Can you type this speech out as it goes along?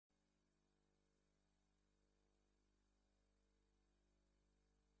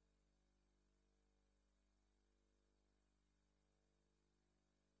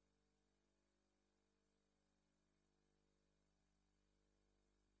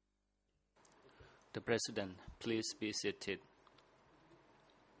The President, please be seated.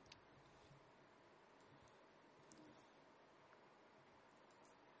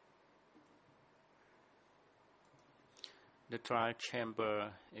 The trial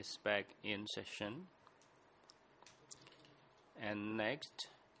chamber is back in session. And next,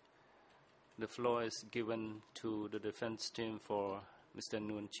 the floor is given to the defense team for Mr.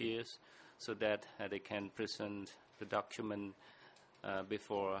 Nguyen Chies so that they can present the document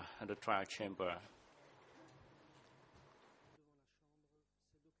before the trial chamber.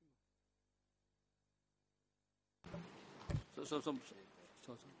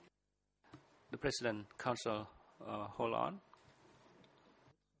 The President, Counsel, hold on.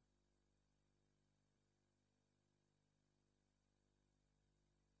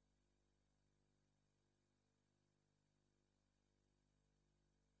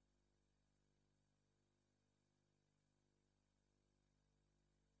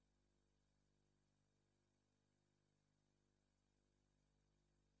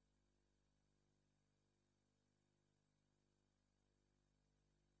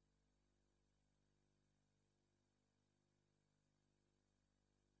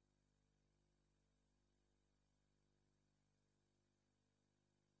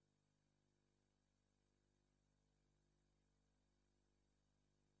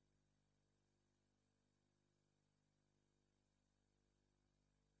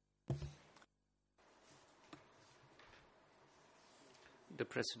 The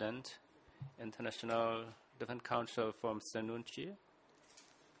President, International Defense Counsel for Mr. Nguyen Chies.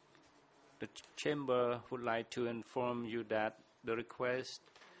 The Chamber would like to inform you that the request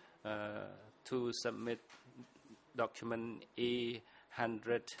to submit document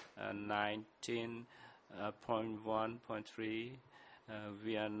E119.1.3,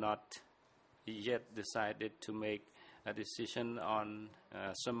 we are not yet decided to make a decision on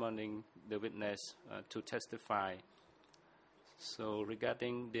summoning the witness to testify. So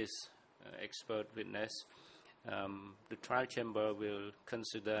regarding this expert witness, the trial chamber will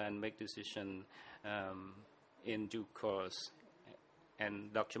consider and make decision in due course.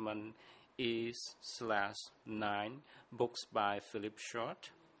 And document E/9, books by Philip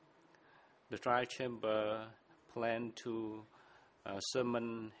Short. The trial chamber plan to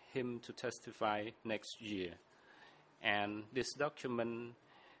summon him to testify next year. And this document,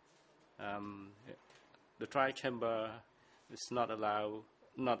 the trial chamber is not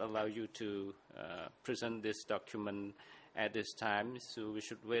allow you to present this document at this time, so we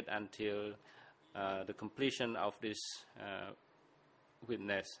should wait until the completion of this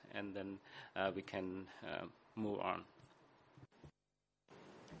witness, and then we can move on.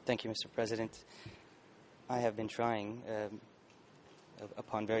 Thank you, Mr. President. I have been trying,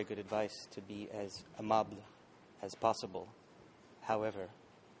 upon very good advice, to be as aimable as possible. However,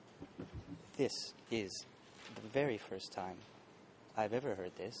 this is the very first time I've ever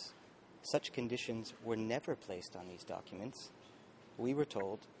heard this. Such conditions were never placed on these documents. We were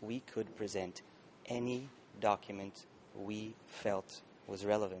told we could present any document we felt was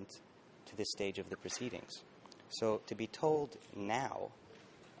relevant to this stage of the proceedings. So to be told now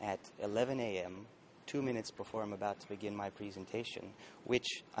at 11 a.m., 2 minutes before I'm about to begin my presentation,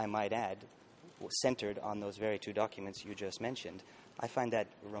 which I might add was centered on those very two documents you just mentioned, I find that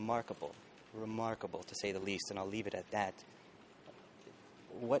remarkable to say the least, and I'll leave it at that.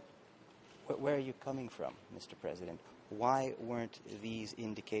 Where are you coming from, Mr. President? Why weren't these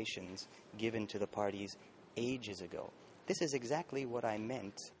indications given to the parties ages ago? This is exactly what I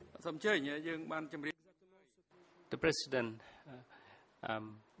meant. The President,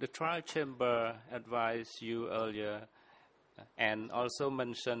 the trial chamber advised you earlier and also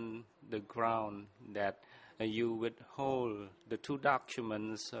mentioned the ground that you withhold the two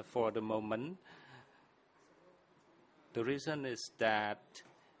documents for the moment. The reason is that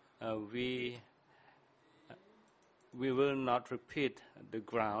we will not repeat the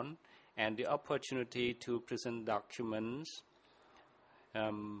ground and the opportunity to present documents.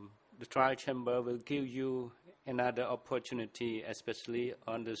 The trial chamber will give you another opportunity, especially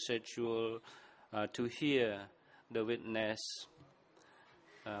on the schedule, to hear the witness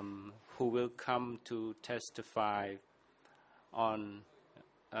who will come to testify on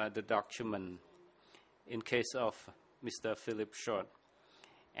the document in case of Mr. Philip Short.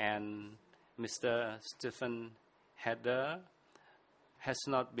 And Mr. Stephen Hedder has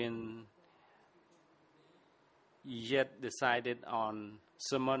not been yet decided on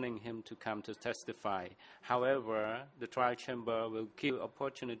summoning him to come to testify. However, the trial chamber will give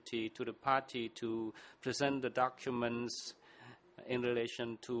opportunity to the party to present the documents in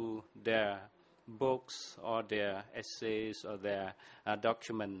relation to their books or their essays or their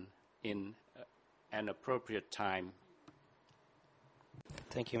document in an appropriate time.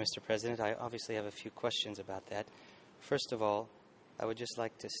 Thank you, Mr. President. I obviously have a few questions about that. First of all, I would just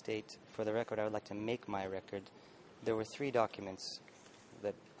like to state, for the record, I would like to make my record. There were 3 documents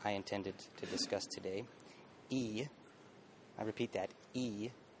that I intended to discuss today. I repeat that,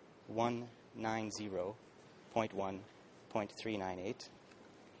 E190.1.398.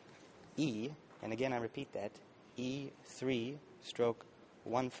 And again I repeat that,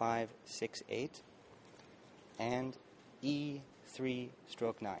 E3/1568 and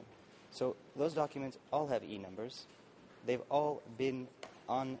E3/9. So those documents all have E numbers. They've all been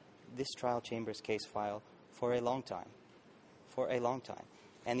on this trial chamber's case file for a long time.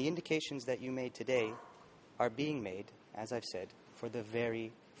 And the indications that you made today are being made, as I've said, for the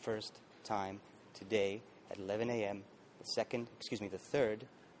very first time today at 11 a.m., the third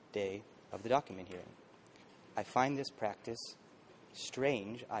day of the document hearing. I find this practice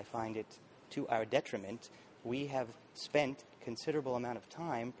strange. I find it to our detriment. We have spent considerable amount of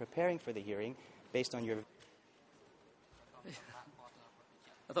time preparing for the hearing based on your...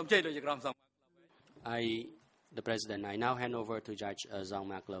 The President, I now hand over to Judge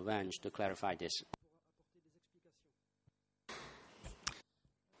Jean-Marc Lavange to clarify this.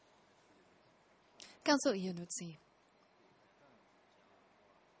 Counsel Ianuzzi,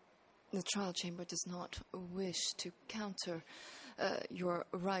 the trial chamber does not wish to counter your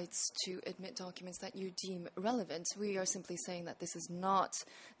rights to admit documents that you deem relevant. We are simply saying that this is not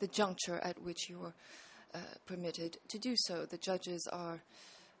the juncture at which you are permitted to do so. The judges are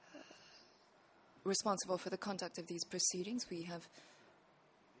responsible for the conduct of these proceedings. We have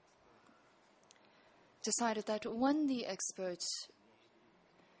decided that when the experts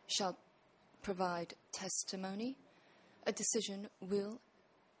shall provide testimony, a decision will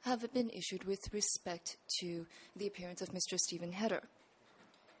have been issued with respect to the appearance of Mr. Stephen Heder.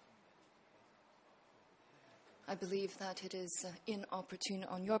 I believe that it is inopportune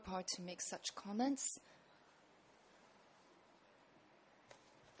on your part to make such comments.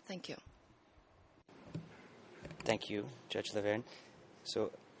 Thank you. Thank you, Judge Laverne.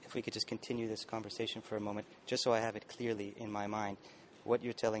 So if we could just continue this conversation for a moment, just so I have it clearly in my mind, what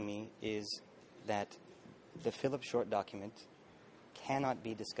you're telling me is that the Philip Short document cannot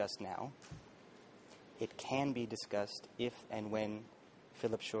be discussed now. It can be discussed if and when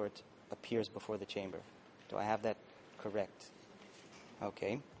Philip Short appears before the chamber. Do I have that correct?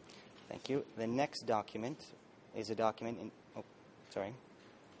 Okay. Thank you. The next document is a document in... Oh, sorry.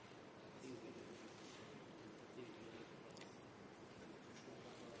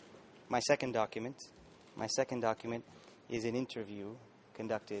 My second document is an interview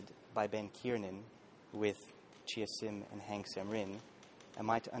conducted by Ben Kiernan with Chia Sim and Hang Sem-rin. Am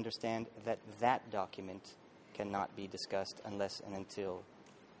I to understand that that document cannot be discussed unless and until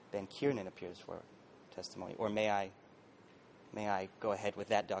Ben Kiernan appears for testimony? Or may I go ahead with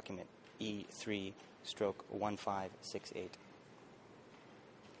that document, E3/1568?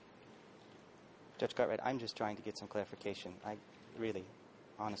 Judge Cartwright, I'm just trying to get some clarification.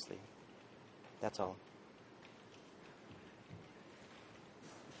 Honestly, that's all.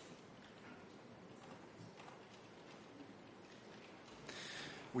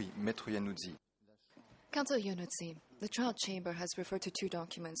 Oui, Maître Ianuzzi. Counsel Ianuzzi, the trial chamber has referred to 2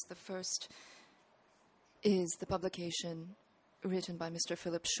 documents. The first is the publication written by Mr.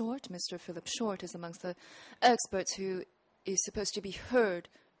 Philip Short. Mr. Philip Short is amongst the experts who is supposed to be heard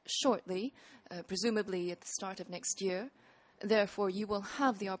shortly, presumably at the start of next year. Therefore, you will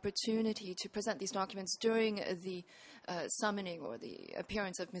have the opportunity to present these documents during the summoning or the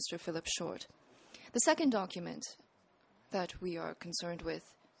appearance of Mr. Philip Short. The second document that we are concerned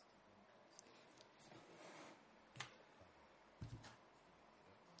with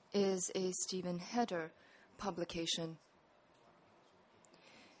is a Stephen Heder publication.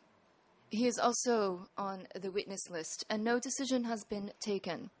 He is also on the witness list, and no decision has been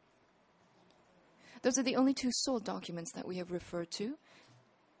taken. Those are the only 2 sole documents that we have referred to.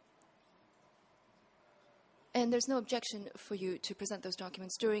 And there's no objection for you to present those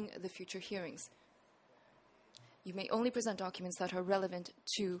documents during the future hearings. You may only present documents that are relevant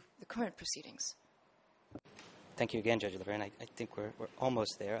to the current proceedings. Thank you again, Judge Laverne. I think we're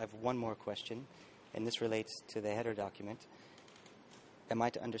almost there. I have one more question, and this relates to the Heder document. Am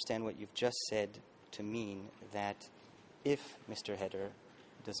I to understand what you've just said to mean that if Mr. Heder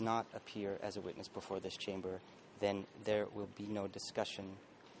does not appear as a witness before this chamber, then there will be no discussion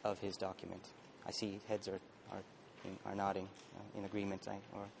of his document? I see heads are nodding in agreement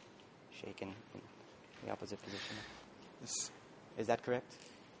or shaken in the opposite position. Yes. Is that correct?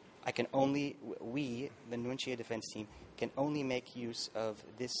 We, the Nunchia defense team, can only make use of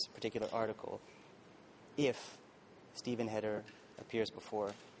this particular article if Stephen Heder appears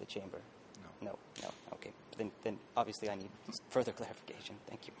before the chamber? No. No. Okay. Then obviously I need further clarification.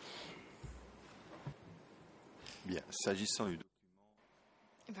 Thank you. Bien. S'agissant du document,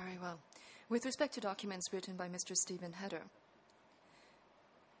 Very well. With respect to documents written by Mr. Stephen Heder,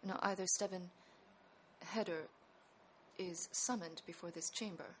 now either Stephen Heder is summoned before this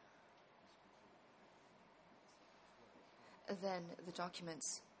chamber, then the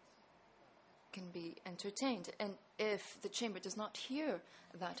documents can be entertained. And if the chamber does not hear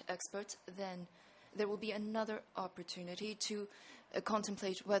that expert, then there will be another opportunity to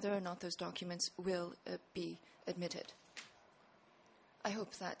contemplate whether or not those documents will be admitted. I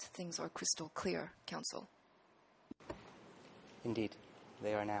hope that things are crystal clear, Counsel. Indeed,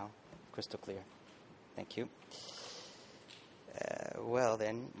 they are now crystal clear. Thank you. Well,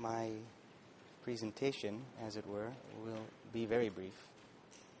 then, my presentation, as it were, will be very brief.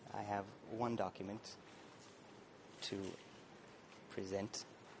 I have one document to present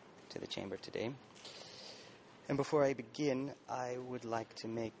to the chamber today. And before I begin, I would like to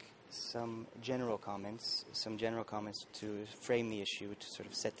make some general comments to frame the issue, to sort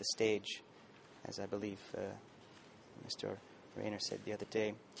of set the stage, as I believe Mr. Rayner said the other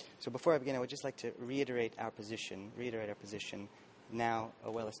day. So before I begin, I would just like to reiterate our position, now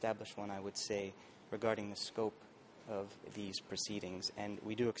a well-established one, I would say, regarding the scope of these proceedings. And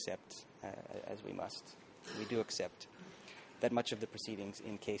we do accept, as we must, that much of the proceedings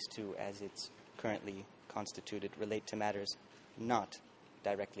in Case 2, as it's currently constituted, relate to matters not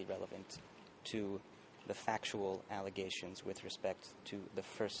directly relevant to the factual allegations with respect to the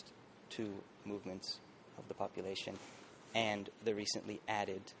first two movements of the population and the recently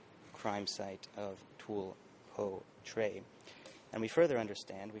added crime site of Tuol Po Tre. And we further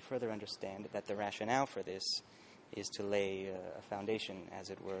understand that the rationale for this is to lay a foundation, as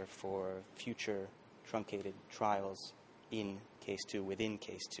it were, for future truncated trials in Case 2, within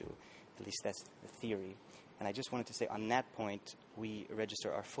Case 2. At least that's the theory. And I just wanted to say on that point, we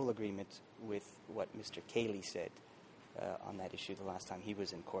register our full agreement with what Mr. Cayley said on that issue the last time he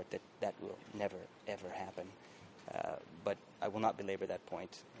was in court, that will never, ever happen. But I will not belabor that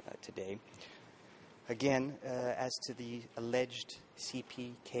point today. Again, as to the alleged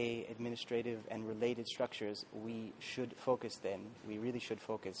CPK administrative and related structures, we really should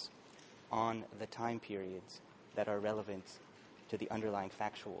focus on the time periods that are relevant to the underlying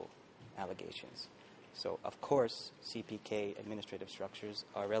factual allegations. So, of course, CPK administrative structures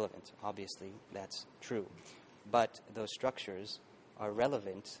are relevant. Obviously, that's true. But those structures are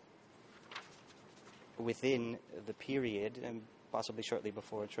relevant within the period, and possibly shortly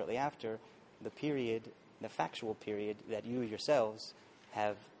before and shortly after, the factual period that you yourselves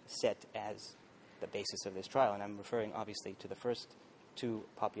have set as the basis of this trial. And I'm referring, obviously, to the first two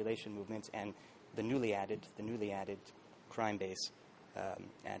population movements and the newly added crime base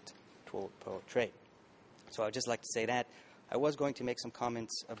at Tuol Po Tre. So I'd just like to say that. I was going to make some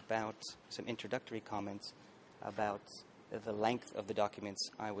introductory comments about the length of the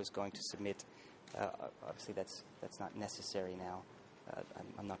documents I was going to submit. Obviously, that's not necessary now.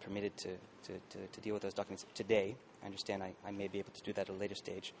 I'm not permitted to deal with those documents today. I understand I may be able to do that at a later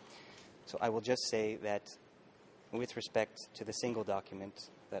stage. So I will just say that with respect to the single document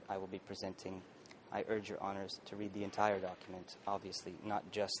that I will be presenting, I urge your honors to read the entire document, obviously,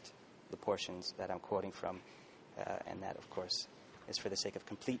 not just the portions that I'm quoting from, and that, of course, is for the sake of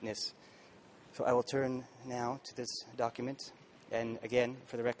completeness. So I will turn now to this document. And again,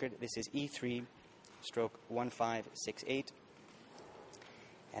 for the record, this is E3/1568,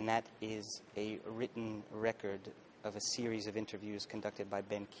 and that is a written record of a series of interviews conducted by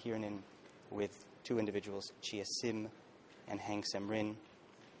Ben Kiernan with two individuals, Chia Sim and Hang Sem Rin.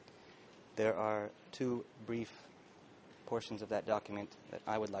 There are two brief portions of that document that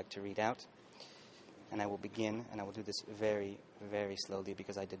I would like to read out, and I will begin, and I will do this very, very slowly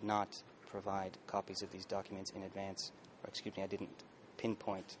because I did not provide copies of these documents in advance, or excuse me, I didn't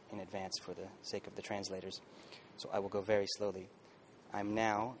pinpoint in advance for the sake of the translators. So I will go very slowly. I'm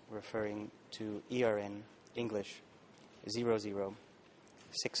now referring to ERN English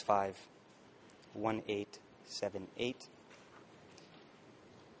 00651878,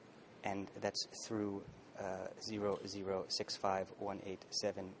 and that's through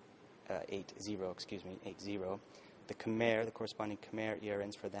 0065187880. The Khmer, the corresponding Khmer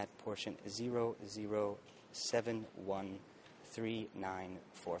ERNs for that portion,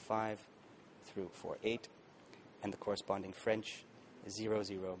 00713945 through 48, and the corresponding French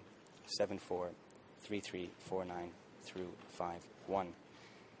 00743349 through 51.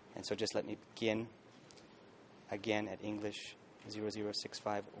 And so just let me begin again at English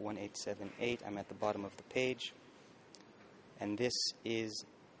 00651878. I'm at the bottom of the page. And this is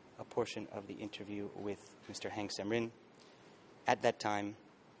a portion of the interview with Mr. Heng Samrin. At that time,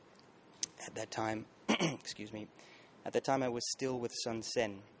 excuse me, at that time I was still with Sun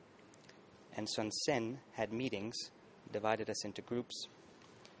Sen. And Sun Sen had meetings, divided us into groups.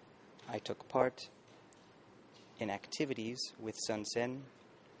 I took part in activities with Sun Sen.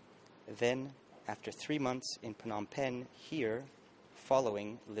 Then, after 3 months in Phnom Penh here,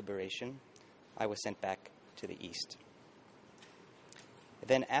 following liberation, I was sent back to the east.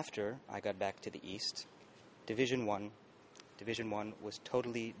 Then after I got back to the east, Division 1 was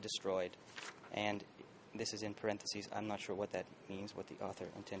totally destroyed. And this is in parentheses. I'm not sure what that means, what the author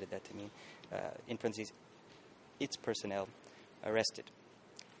intended that to mean. In parentheses, its personnel arrested.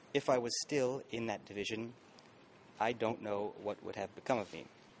 If I was still in that division, I don't know what would have become of me.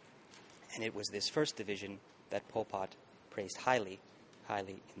 And it was this first division that Pol Pot praised highly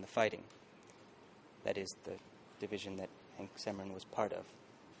in the fighting. That is the division that Heng Samrin was part of.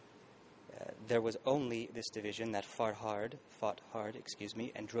 There was only this division that fought hard,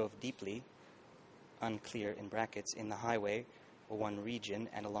 and drove deeply, unclear in brackets, in the highway, one region,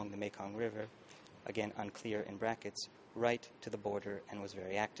 and along the Mekong River, again unclear in brackets, right to the border, and was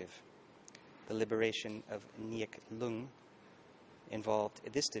very active. The liberation of Niek Lung involved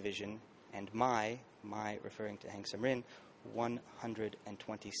this division, and my referring to Heng Samrin,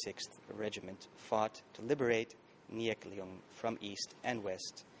 126th Regiment fought to liberate Niek Lung from east and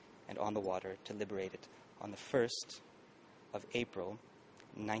west, and on the water to liberate it on the 1st of April,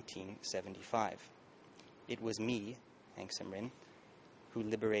 1975. It was me, Heng Samrin, who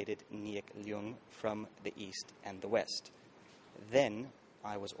liberated Niek Lung from the east and the west. Then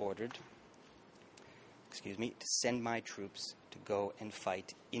I was ordered, to send my troops to go and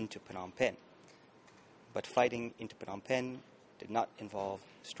fight into Phnom Penh. But fighting into Phnom Penh did not involve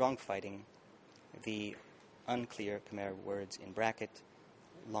strong fighting. The unclear Khmer words in bracket,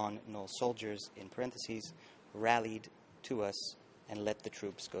 Lon Nol soldiers in parentheses, rallied to us and let the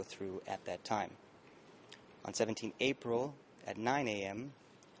troops go through at that time. On 17 April at 9 a.m.,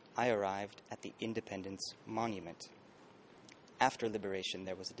 I arrived at the Independence Monument. After liberation,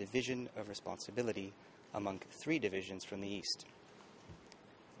 there was a division of responsibility among 3 divisions from the east.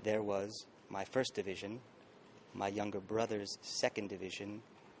 There was my 1st division, my younger brother's 2nd division,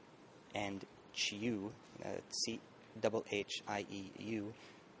 and Chiu, C-H-H-I-E-U,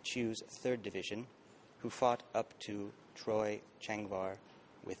 Chiu's 3rd division, who fought up to Troy Changvar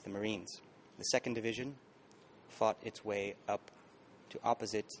with the Marines. The 2nd division fought its way up to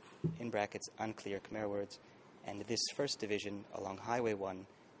opposite, in brackets, unclear Khmer words, and this 1st division along Highway 1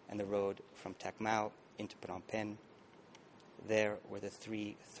 and the road from Tak Mau into Phnom Penh. There were the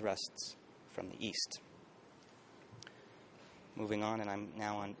 3 thrusts from the east. Moving on, and I'm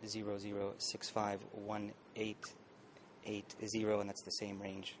now on 00651880, and that's the same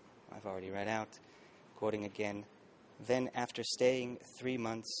range I've already read out. Quoting again, then after staying 3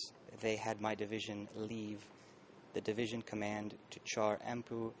 months, they had my division leave the division command to Char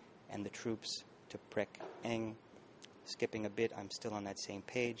Ampu and the troops to Prek Eng. Skipping a bit, I'm still on that same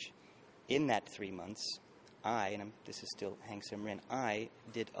page. In that 3 months, this is still Heng Samrin, I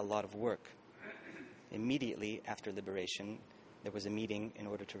did a lot of work. Immediately after liberation, there was a meeting in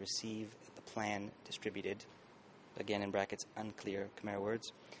order to receive the plan distributed, again in brackets, unclear Khmer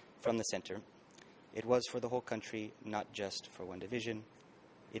words, from the center. It was for the whole country, not just for one division.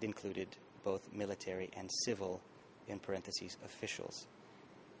 It included both military and civil, in parentheses, officials.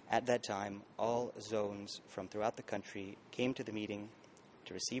 At that time, all zones from throughout the country came to the meeting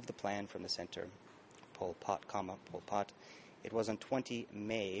to receive the plan from the center, Pol Pot, Pol Pot. It was on 20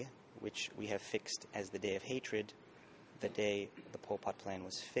 May, which we have fixed as the Day of Hatred, the day the Pol Pot plan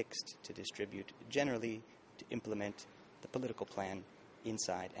was fixed to distribute generally, to implement the political plan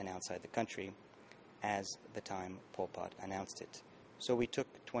inside and outside the country, as the time Pol Pot announced it. So we took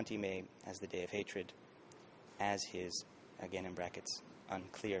 20 May as the Day of Hatred, as his, again in brackets,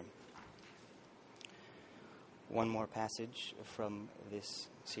 unclear. One more passage from this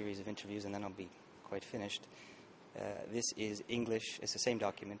series of interviews, and then I'll be quite finished. This is English. It's the same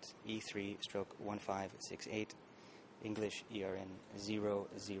document, E3/1568, English ERN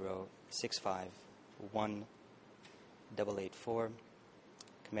 006518884,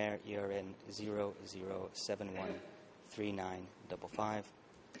 Khmer ERN 00713955,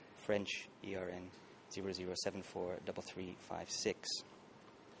 French ERN 00743356.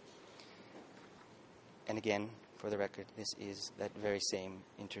 And again, for the record, this is that very same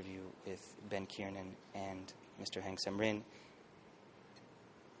interview with Ben Kiernan and Mr. Heng Samrin.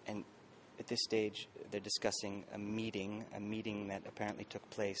 And At this stage, they're discussing a meeting that apparently took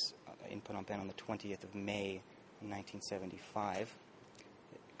place in Phnom Penh on the 20th of May, 1975.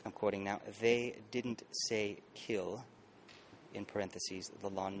 I'm quoting now. They didn't say kill, in parentheses,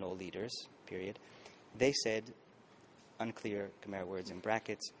 the Lon Nol leaders, period. They said, unclear Khmer words in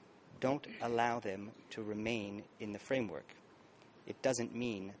brackets, don't allow them to remain in the framework. It doesn't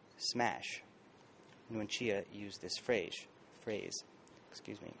mean smash. Nguyen Chia used this phrase,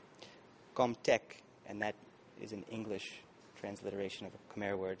 Comtek, and that is an English transliteration of a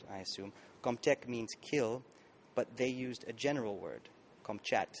Khmer word, I assume. Comtek means kill, but they used a general word,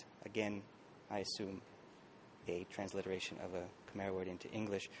 Comchat, again, I assume, a transliteration of a Khmer word into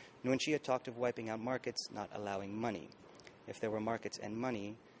English. Nguyen Chia talked of wiping out markets, not allowing money. If there were markets and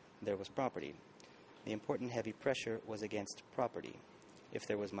money, there was property. The important heavy pressure was against property. If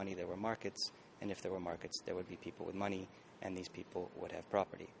there was money, there were markets, and if there were markets, there would be people with money, and these people would have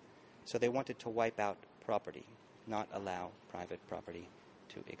property. So they wanted to wipe out property, not allow private property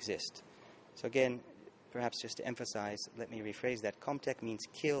to exist. So again, perhaps just to emphasize, let me rephrase that. Comtek means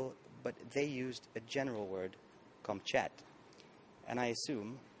kill, but they used a general word, Comchat. And I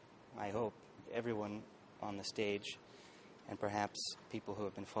assume, I hope, everyone on the stage, and perhaps people who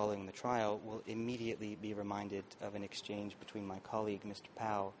have been following the trial, will immediately be reminded of an exchange between my colleague, Mr.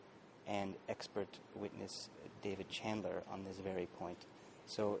 Pao, and expert witness David Chandler on this very point.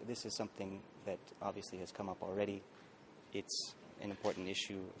 So this is something that obviously has come up already. It's an important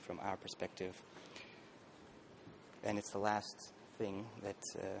issue from our perspective. And it's the last thing that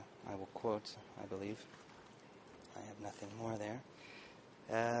I will quote, I believe. I have nothing more there.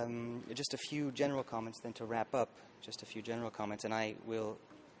 Just a few general comments then to wrap up. Just a few general comments, and I will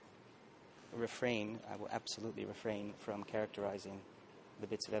absolutely refrain from characterizing the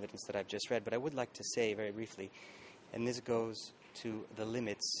bits of evidence that I've just read. But I would like to say very briefly, and this goes to the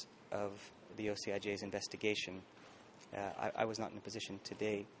limits of the OCIJ's investigation. I was not in a position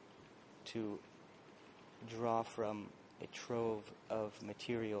today to draw from a trove of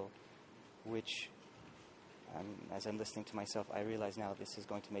material which, as I'm listening to myself, I realize now this is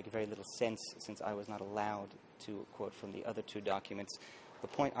going to make very little sense since I was not allowed to quote from the other two documents. The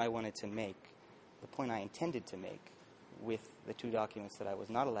point I wanted to make, the point I intended to make with the two documents that I was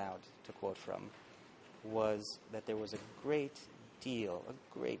not allowed to quote from, was that there was a great deal,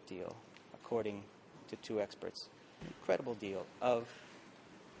 according to two experts, an incredible deal of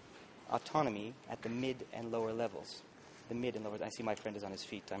autonomy at the mid and lower levels. The mid and lower, I see my friend is on his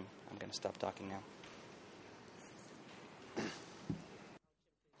feet. I'm going to stop talking now.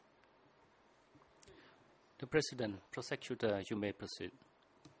 The President, Prosecutor, you may proceed.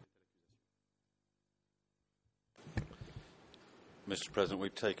 Mr. President,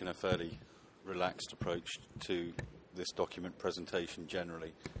 we've taken a fairly relaxed approach to this document presentation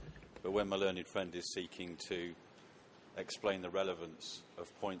generally, but when my learned friend is seeking to explain the relevance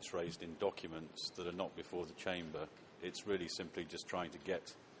of points raised in documents that are not before the Chamber, it's really simply just trying to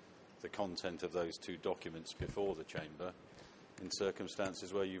get the content of those two documents before the Chamber in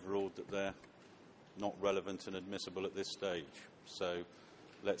circumstances where you've ruled that they're not relevant and admissible at this stage. So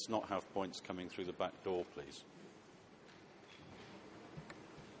let's not have points coming through the back door, please.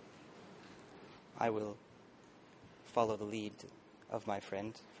 I will follow the lead of my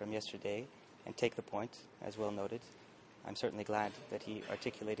friend from yesterday and take the point, as well noted. I'm certainly glad that he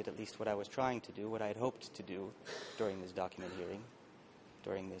articulated at least what I was trying to do, what I had hoped to do during this document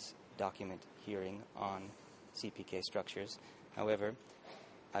hearing on CPK structures. However,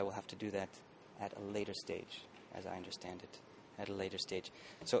 I will have to do that at a later stage, as I understand it, at a later stage.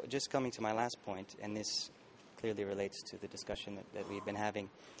 So just coming to my last point, and this clearly relates to the discussion that we've been having,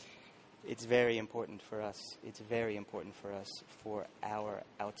 it's very important for us for our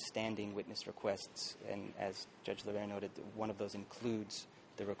outstanding witness requests, and as Judge Levere noted, one of those includes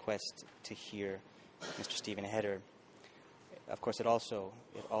the request to hear Mr. Stephen Heder. Of course, it also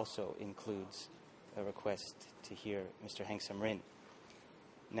includes a request to hear Mr. Heng Sam Rin.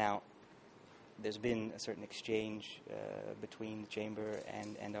 Now, there's been a certain exchange between the Chamber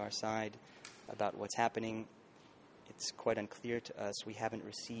and our side about what's happening. It's quite unclear to us. We haven't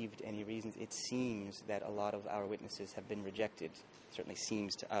received any reasons. It seems that a lot of our witnesses have been rejected. It certainly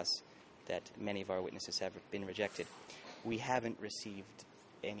seems to us that many of our witnesses have been rejected. We haven't received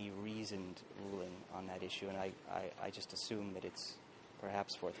any reasoned ruling on that issue, and I just assume that it's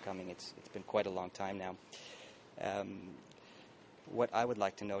perhaps forthcoming. It's been quite a long time now. What I would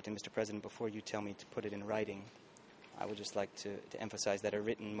like to note, and Mr. President, before you tell me to put it in writing, I would just like to emphasize that a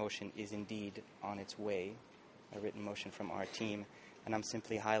written motion is indeed on its way, a written motion from our team, and I'm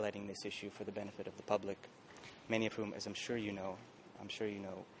simply highlighting this issue for the benefit of the public, many of whom, as I'm sure you know,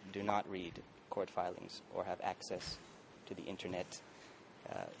 do not read court filings or have access to the internet.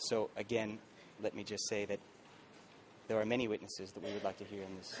 So again, let me just say that there are many witnesses that we would like to hear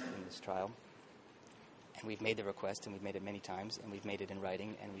in this trial. And we've made the request, and we've made it many times, and we've made it in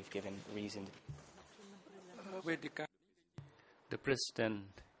writing, and we've given reasoned. The President,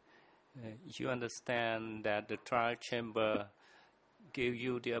 you understand that the trial chamber gave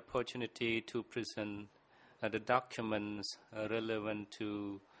you the opportunity to present the documents relevant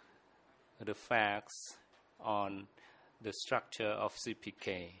to the facts on the structure of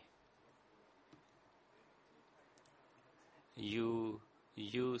CPK. You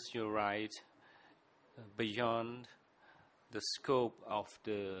use your right beyond the scope of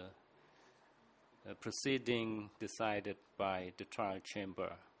the proceeding decided by the trial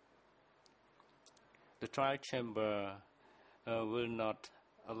chamber. The trial chamber will not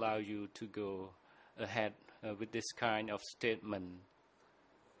allow you to go ahead with this kind of statement.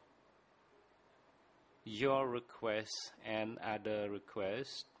 Your request and other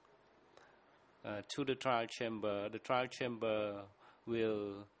requests to the trial chamber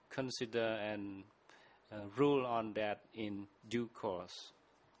will consider and rule on that in due course.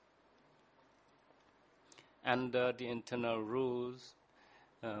 Under the internal rules,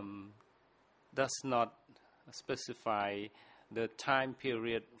 does not specify the time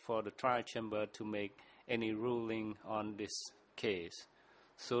period for the trial chamber to make any ruling on this case.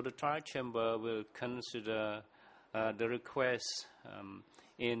 So the trial chamber will consider the request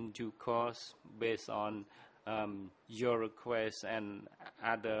in due course based on your request and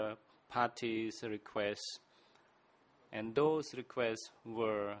other parties' requests. And those requests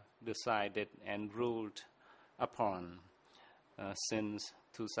were decided and ruled upon since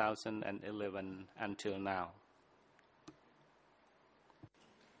 2011 until now.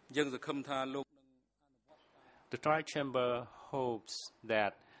 The trial chamber hopes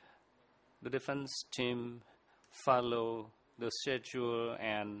that the defense team follow the schedule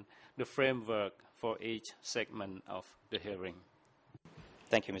and the framework for each segment of the hearing.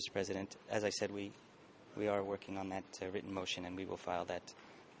 Thank you, Mr. President. As I said, we are working on that written motion, and we will file that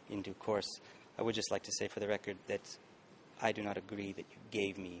in due course. I would just like to say for the record that I do not agree that you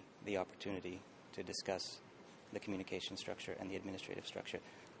gave me the opportunity to discuss the communication structure and the administrative structure.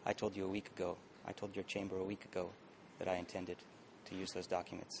 I told you a week ago, I told your chamber a week ago that I intended to use those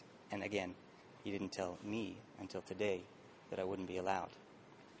documents. And again, you didn't tell me until today that I wouldn't be allowed.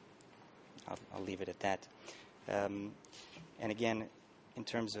 I'll leave it at that. And again, in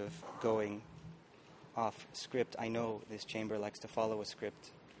terms of going off script, I know this chamber likes to follow a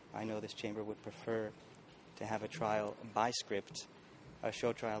script. I know this chamber would prefer to have a trial by script, a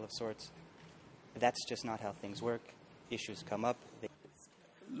show trial of sorts. That's just not how things work. Issues come up.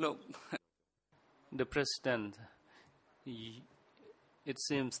 Look, the President, it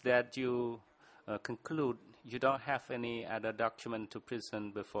seems that you conclude you don't have any other document to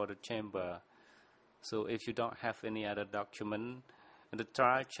present before the chamber. So if you don't have any other document, the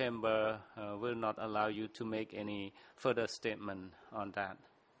trial chamber will not allow you to make any further statement on that.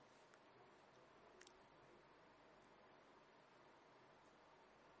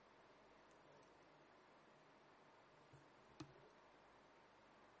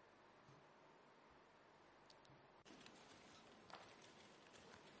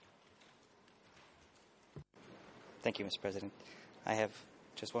 Thank you, Mr. President. I have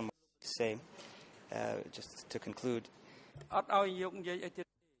just one more to say, just to conclude.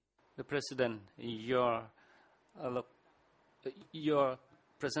 The President, your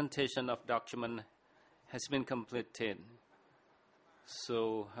presentation of document has been completed.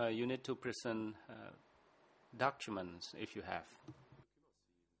 So you need to present documents if you have.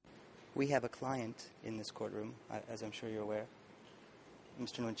 We have a client in this courtroom, as I'm sure you're aware.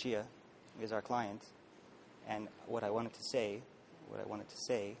 Mr. Nunchia is our client. And what I wanted to say,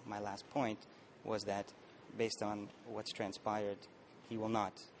 my last point, was that based on what's transpired, he will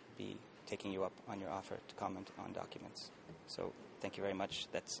not be taking you up on your offer to comment on documents. So thank you very much.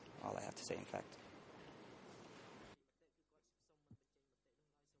 That's all I have to say, in fact.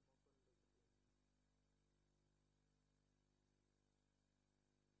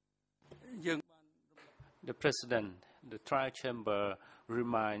 The President, the trial chamber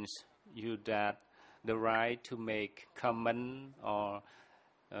reminds you that the right to make comment or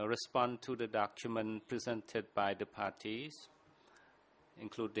respond to the document presented by the parties,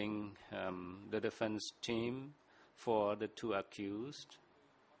 including the defense team for the two accused.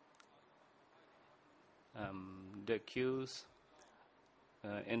 The accused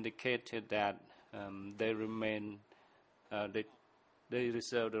indicated that they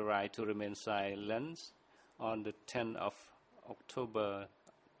reserve the right to remain silent on the 10th of October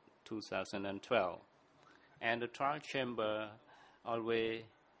 2012. And the trial chamber always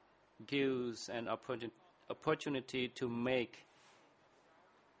gives an opportunity to make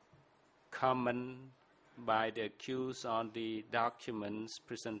comment by the accused on the documents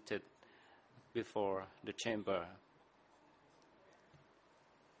presented before the chamber.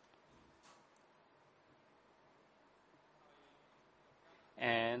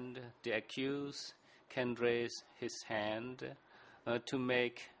 And the accused can raise his hand to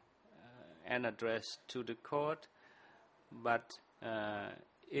make an address to the court, but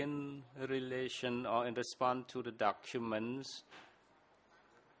in relation or in response to the documents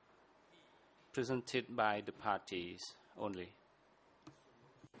presented by the parties only.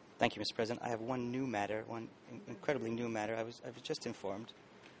 Thank you, Mr. President. I have one new matter, one incredibly new matter. I was just informed.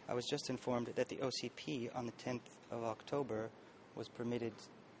 I was just informed that the OCP on the 10th of October was permitted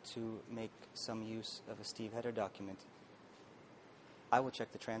to make some use of a Steve Hedder document. I will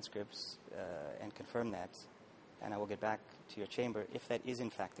check the transcripts and confirm that, and I will get back to your chamber if that is in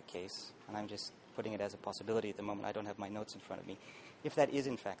fact the case, and I'm just putting it as a possibility at the moment. I don't have my notes in front of me. If that is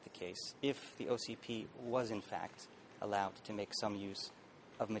in fact the case, if the OCP was in fact allowed to make some use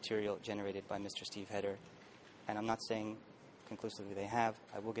of material generated by Mr. Steve Hedder, and I'm not saying conclusively they have,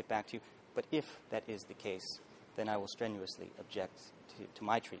 I will get back to you, but if that is the case, then I will strenuously object to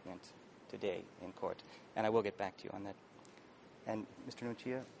my treatment today in court, and I will get back to you on that. And Mr.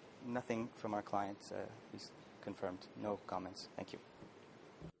 Nuccia, nothing from our clients is confirmed. No comments. Thank you.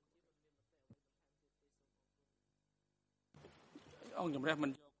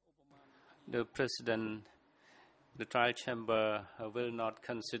 The President, the trial chamber will not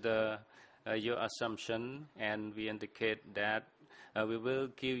consider your assumption, and we indicate that we will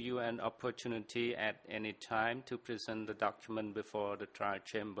give you an opportunity at any time to present the document before the trial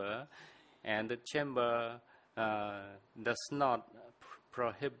chamber, and the chamber does not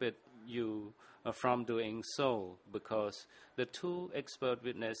prohibit you from doing so, because the two expert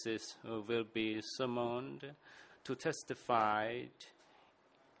witnesses will be summoned to testify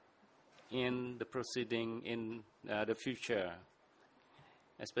in the proceeding in the future,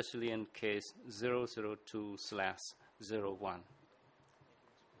 especially in case 002/01.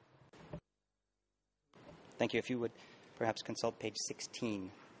 Thank you. If you would perhaps consult page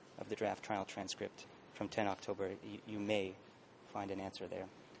 16 of the draft trial transcript from 10 October, you may find an answer there.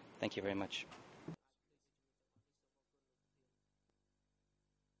 Thank you very much.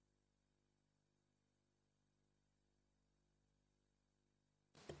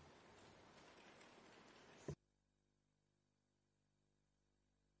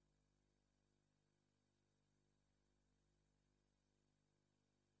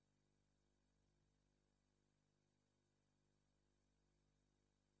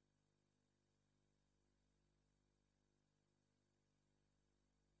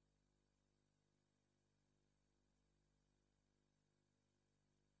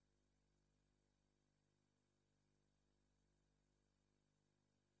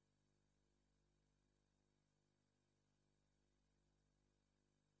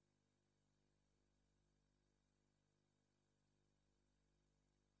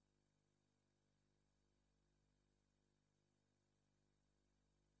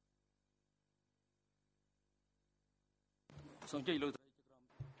 The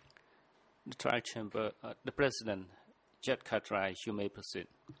trial chamber, the President, Judge Cartwright, you may proceed.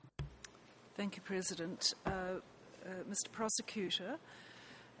 Thank you, President. Mr. Prosecutor,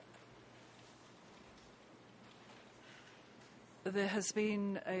 there has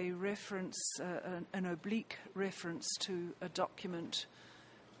been a reference, an oblique reference to a document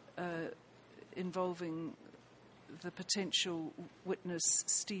involving the potential witness,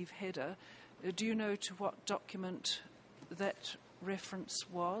 Steve Hedder. Do you know to what document that reference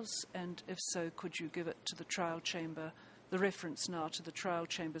was? And if so, could you give it to the trial chamber, the reference now to the trial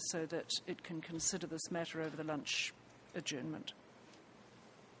chamber, so that it can consider this matter over the lunch adjournment?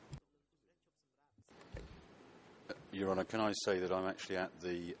 Your Honour, can I say that I'm actually at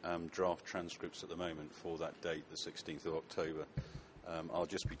the draft transcripts at the moment for that date, the 16th of October. I'll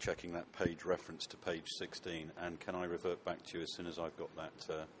just be checking that page reference to page 16, and can I revert back to you as soon as I've got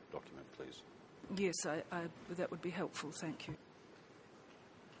that document, please? Yes, that would be helpful. Thank you.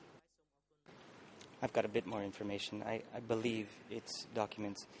 I've got a bit more information. I believe it's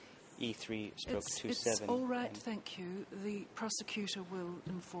documents E3/27. It's all right, thank you. The prosecutor will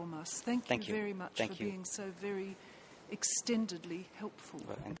inform us. Thank you very much for being so very extendedly helpful.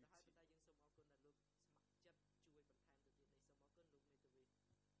 Well,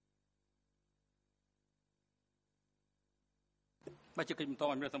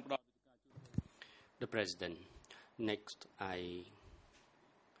 The President, next I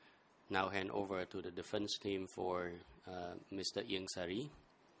now hand over to the defense team for Mr. Ieng Sari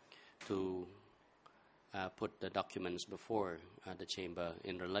to put the documents before the chamber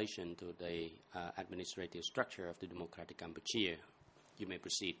in relation to the administrative structure of the Democratic Cambodia. You may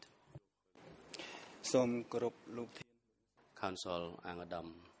proceed. Council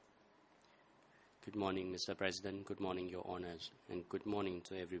Angadam. Good morning, Mr. President. Good morning, Your Honors, and good morning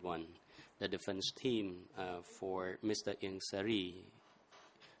to everyone. The defense team for Mr. Ieng Sari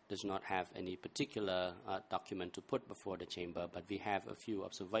does not have any particular document to put before the chamber, but we have a few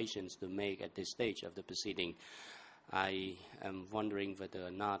observations to make at this stage of the proceeding. I am wondering whether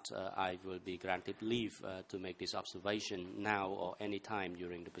or not I will be granted leave to make this observation now or any time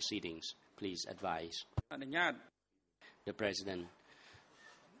during the proceedings. Please advise. The President,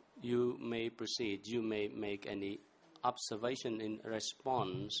 you may proceed. You may make any observation in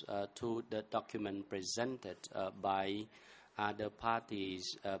response to the document presented by other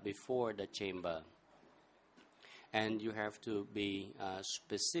parties before the chamber. And you have to be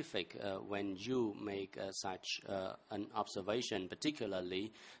specific when you make such an observation.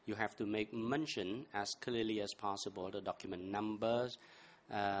 Particularly, you have to make mention as clearly as possible the document numbers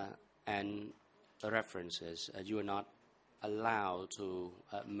and references. You are not allowed to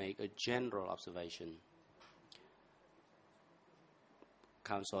make a general observation.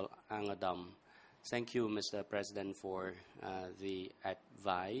 Council Angadam. Thank you, Mr. President, for the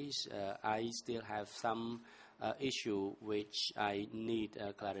advice. I still have some issue which I need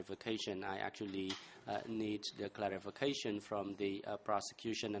clarification. I actually need the clarification from the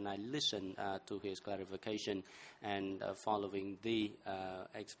prosecution, and I listen to his clarification, and following the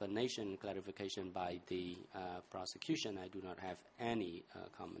explanation, clarification by the prosecution, I do not have any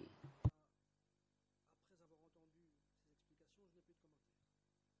comment.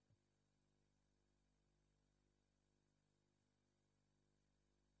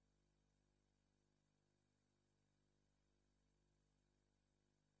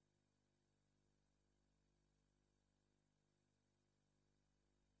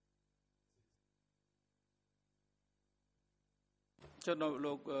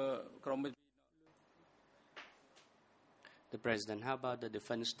 The President, how about the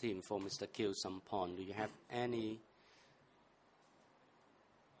defense team for Mr. Kiew Sampon? Do you have any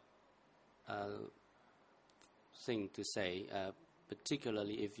thing to say,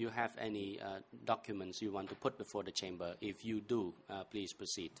 particularly if you have any documents you want to put before the chamber? If you do, please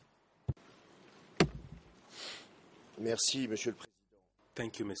proceed. Merci, Monsieur le Président.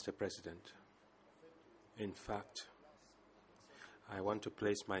 Thank you, Mr. President. In fact, I want to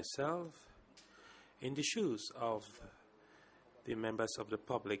place myself in the shoes of the members of the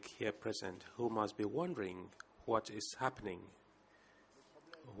public here present who must be wondering what is happening,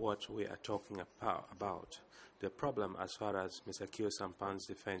 what we are talking about. The problem, as far as Mr. Kiew Sampan's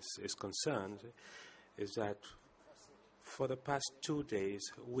defense is concerned, is that for the past 2 days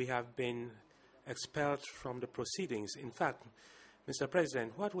we have been expelled from the proceedings. In fact, Mr.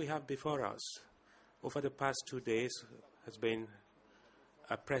 President, what we have before us over the past 2 days has been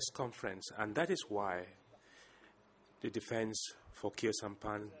a press conference, and that is why the defense for Kiew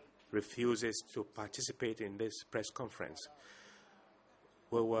Sampan refuses to participate in this press conference.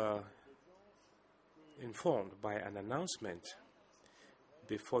 We were informed by an announcement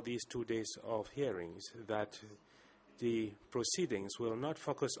before these 2 days of hearings that the proceedings will not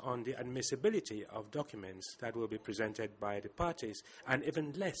focus on the admissibility of documents that will be presented by the parties, and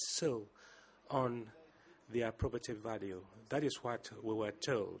even less so on their probative value. That is what we were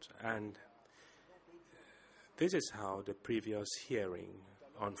told, and this is how the previous hearing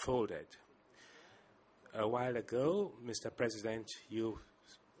unfolded. A while ago, Mr. President, you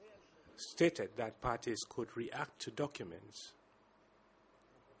stated that parties could react to documents.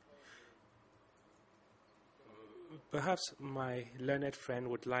 Perhaps my learned friend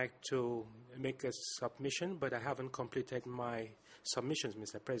would like to make a submission, but I haven't completed my submissions,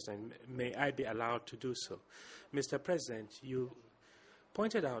 Mr. President. May I be allowed to do so? Mr. President, you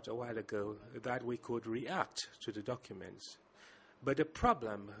pointed out a while ago that we could react to the documents, but the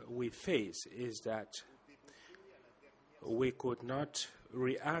problem we face is that we could not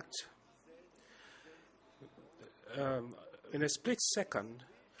react in a split second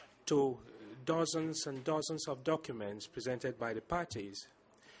to dozens and dozens of documents presented by the parties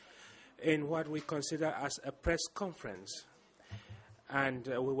in what we consider as a press conference. And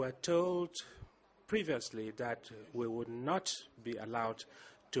we were told previously that we would not be allowed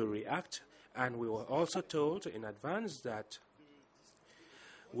to react, and we were also told in advance that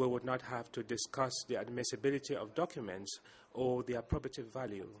we would not have to discuss the admissibility of documents or their probative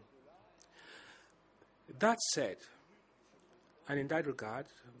value. That said, And in that regard,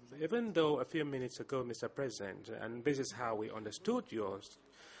 even though a few minutes ago, Mr. President, and this is how we understood your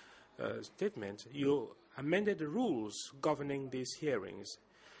statement, you amended the rules governing these hearings.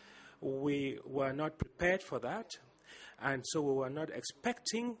 We were not prepared for that, and so we were not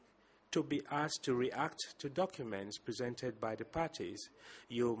expecting to be asked to react to documents presented by the parties.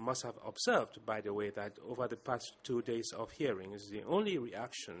 You must have observed, by the way, that over the past 2 days of hearings, the only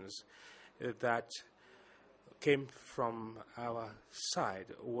reactions that came from our side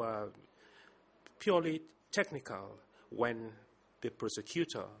were purely technical when the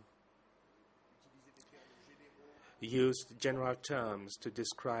prosecutor used general terms to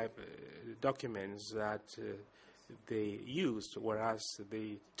describe documents that they used, whereas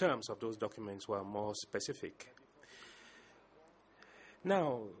the terms of those documents were more specific.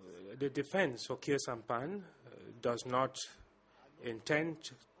 Now, the defense for Khieu Sampan does not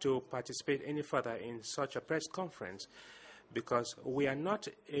intend to participate any further in such a press conference because we are not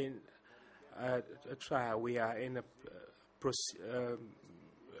in a trial. We are in a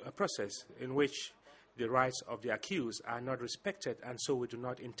process in which the rights of the accused are not respected, and so we do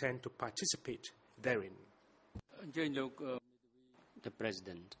not intend to participate therein. The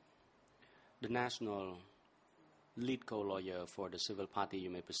President, the national lead co-lawyer for the civil party, you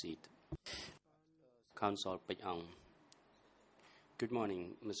may proceed. Counsel Pech Ang. Good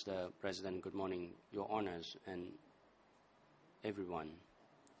morning, Mr. President. Good morning, Your Honors and everyone.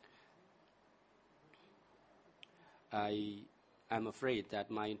 I am afraid that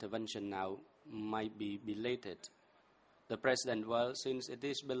my intervention now might be belated. The President, well, since it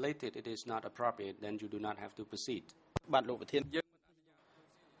is belated, it is not appropriate, then you do not have to proceed.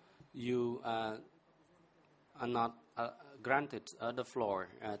 You are not granted the floor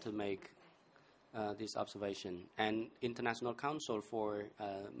to make this observation. And International Counsel for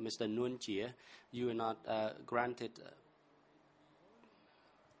Mr. Nguyen Chia, you are not granted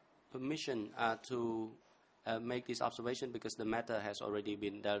permission to make this observation because the matter has already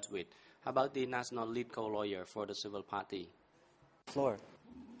been dealt with. How about the national lead co-lawyer for the civil party? Floor.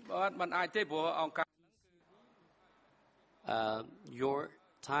 Your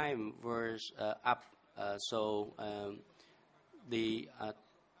time was up, so the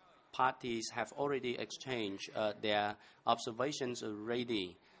parties have already exchanged their observations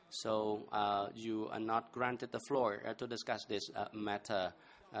already. So you are not granted the floor to discuss this matter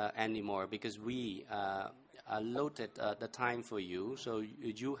anymore because we allotted the time for you. So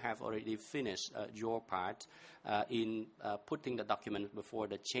you have already finished your part in putting the document before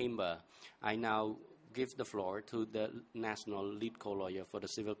the chamber. I now give the floor to the national lead co-lawyer for the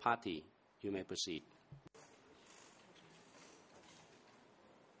civil party. You may proceed.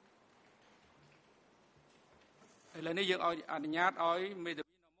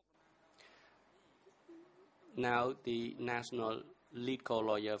 Now the national lead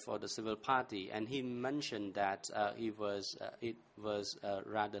co-lawyer for the civil party, and he mentioned that it was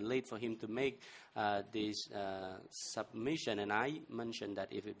rather late for him to make this submission, and I mentioned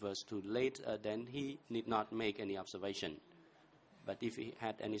that if it was too late, then he need not make any observation. But if he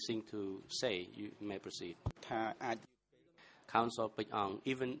had anything to say, you may proceed. Counsel Pech Ang,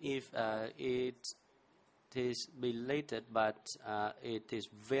 even if it is belated, but it is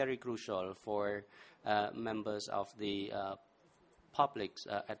very crucial for members of the public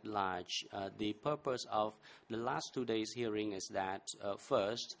at large. The purpose of the last 2 days hearing is that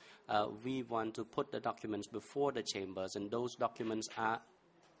first, we want to put the documents before the chambers, and those documents are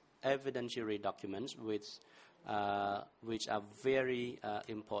evidentiary documents which are very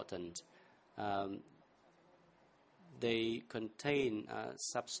important. They contain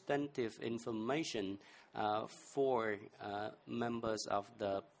substantive information for members of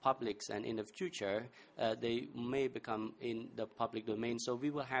the public, and in the future they may become in the public domain. So we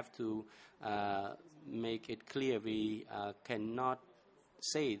will have to make it clear we cannot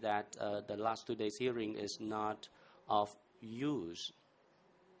say that the last 2 days hearing is not of use.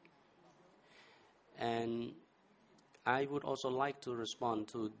 And I would also like to respond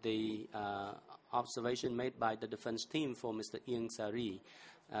to the observation made by the defense team for Mr. Ieng Sari.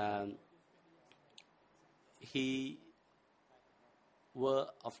 He were,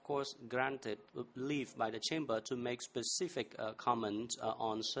 of course, granted leave by the chamber to make specific comments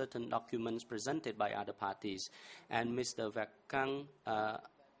on certain documents presented by other parties. And Mr. Vakang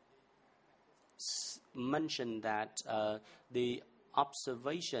mentioned that the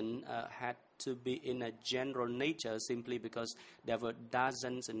observation had to be in a general nature simply because there were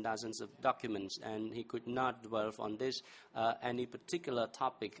dozens and dozens of documents, and he could not dwell on this any particular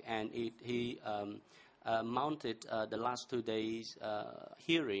topic, and he mounted the last 2 days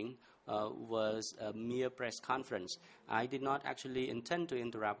hearing was a mere press conference. I did not actually intend to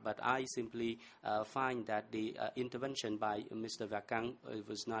interrupt, but I simply find that the intervention by Mr. Vakang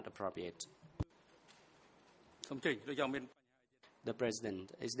was not appropriate. The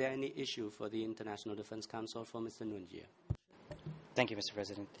President, is there any issue for the International Defense Council for Mr. Nunjia? Thank you, Mr.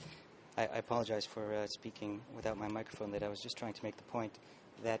 President. I apologize for speaking without my microphone, that I was just trying to make the point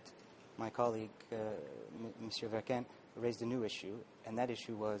that my colleague, Monsieur Verken, raised a new issue, and that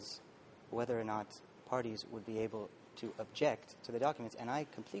issue was whether or not parties would be able to object to the documents. And I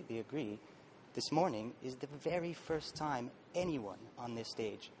completely agree. This morning is the very first time anyone on this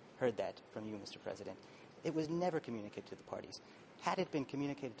stage heard that from you, Mr. President. It was never communicated to the parties. Had it been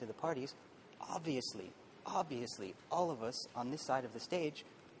communicated to the parties, obviously, all of us on this side of the stage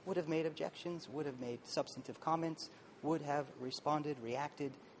would have made objections, would have made substantive comments, would have responded,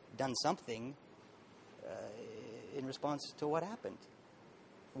 reacted, done something in response to what happened.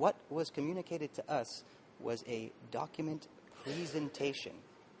 What was communicated to us was a document presentation.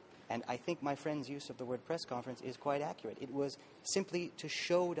 And I think my friend's use of the word press conference is quite accurate. It was simply to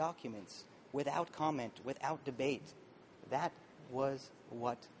show documents without comment, without debate. That was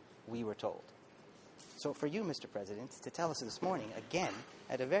what we were told. So for you, Mr. President, to tell us this morning, again,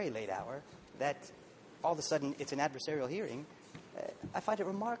 at a very late hour, that all of a sudden it's an adversarial hearing, I find it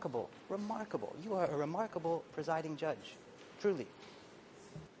remarkable. Remarkable. You are a remarkable presiding judge, truly.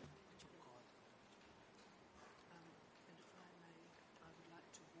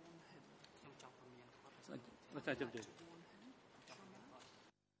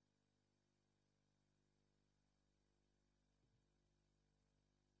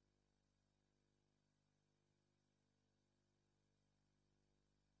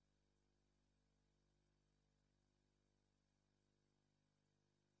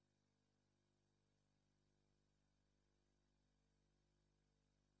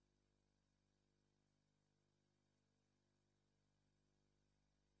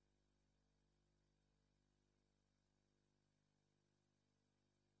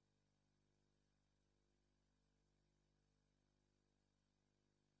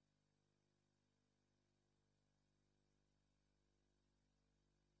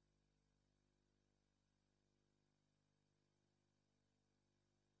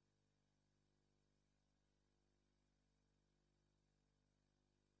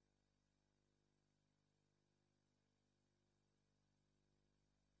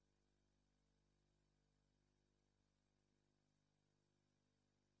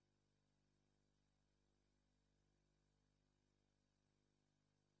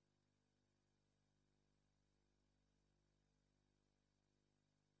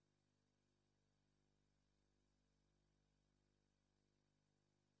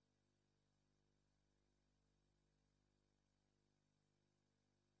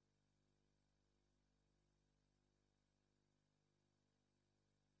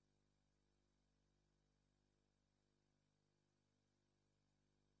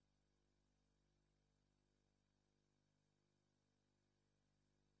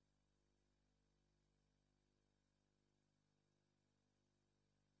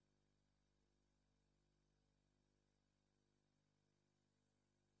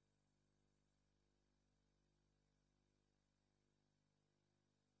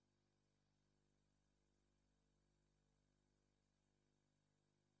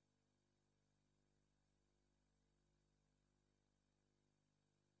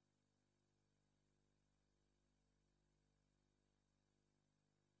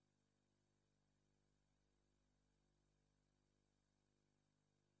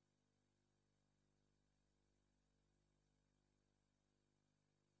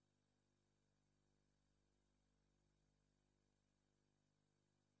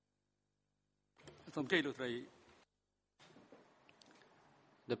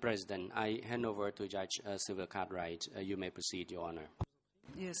 The President, I hand over to Judge Civil Cartwright. You may proceed, Your Honor.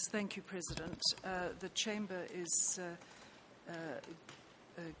 Yes, thank you, President. The Chamber is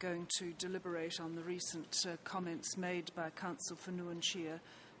going to deliberate on the recent comments made by Counsel for Nguyen Chia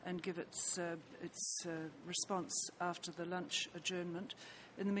and give its response after the lunch adjournment.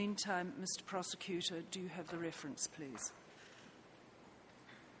 In the meantime, Mr. Prosecutor, do you have the reference, please?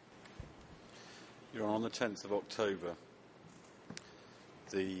 Your Honour, on the 10th of October,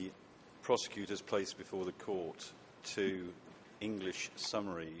 the prosecutors placed before the court 2 English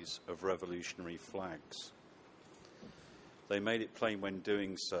summaries of revolutionary flags. They made it plain when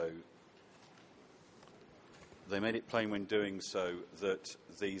doing so that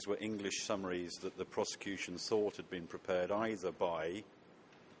these were English summaries that the prosecution thought had been prepared either by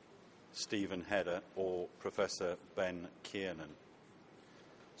Stephen Hedder or Professor Ben Kiernan.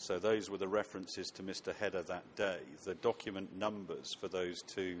 So those were the references to Mr. Hedder that day. The document numbers for those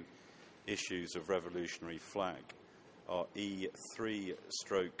two issues of revolutionary flag are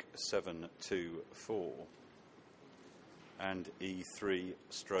E3/724 and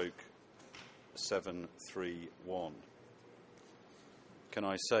E3/731. Can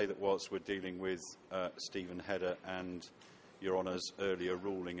I say that whilst we're dealing with Stephen Hedder and Your Honour's earlier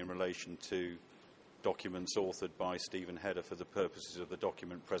ruling in relation to documents authored by Stephen Hedder for the purposes of the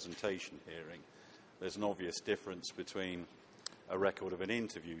document presentation hearing, there's an obvious difference between a record of an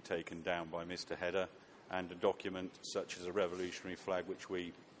interview taken down by Mr. Hedder and a document such as a revolutionary flag, which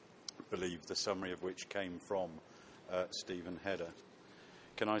we believe the summary of which came from Stephen Hedder.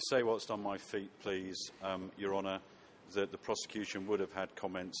 Can I say, whilst on my feet, please, Your Honour, that the prosecution would have had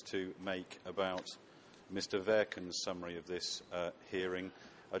comments to make about Mr. Verken's summary of this hearing.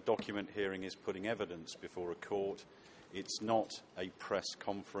 A document hearing is putting evidence before a court. It's not a press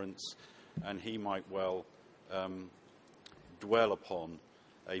conference, and he might well dwell upon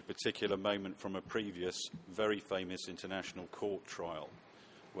a particular moment from a previous very famous international court trial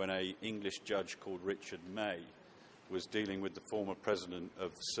when an English judge called Richard May was dealing with the former president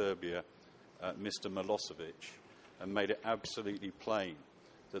of Serbia, Mr. Milosevic, and made it absolutely plain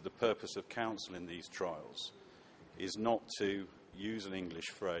that the purpose of counsel in these trials is not to use an English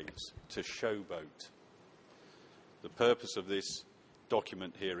phrase, to showboat. The purpose of this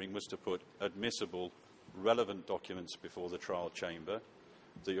document hearing was to put admissible, relevant documents before the trial chamber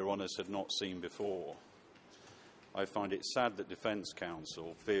that Your Honours had not seen before. I find it sad that defence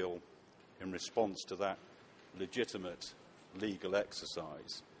counsel feel, in response to that legitimate legal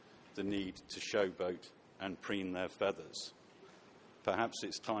exercise, the need to showboat and preen their feathers. Perhaps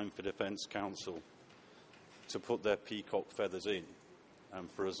it's time for defence counsel to put their peacock feathers in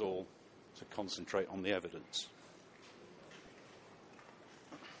and for us all to concentrate on the evidence.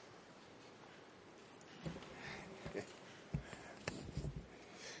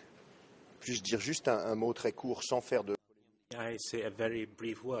 Puis-je dire juste un mot très court sans faire de... I say a very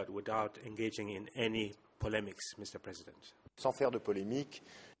brief word without engaging in any polemics, Mr. President. Sans faire de polémique.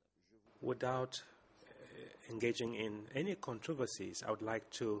 Without engaging in any controversies, I would like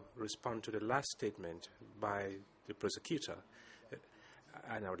to respond to the last statement by the prosecutor.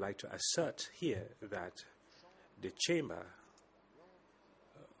 And I would like to assert here that the chamber,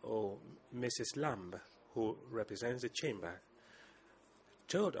 or Mrs. Lamb, who represents the chamber,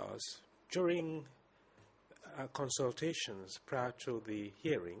 told us during consultations prior to the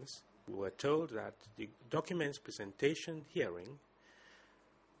hearings, we were told that the documents presentation hearing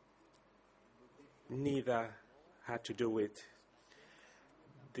neither had to do with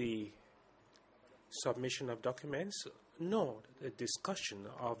the submission of documents nor the discussion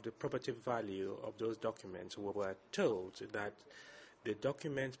of the probative value of those documents. We were told that the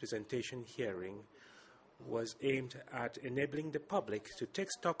documents presentation hearing was aimed at enabling the public to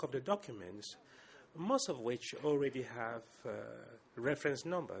take stock of the documents, most of which already have reference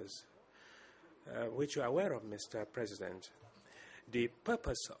numbers, which you are aware of, Mr. President. The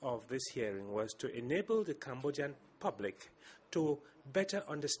purpose of this hearing was to enable the Cambodian public to better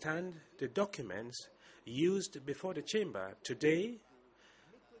understand the documents used before the chamber. Today,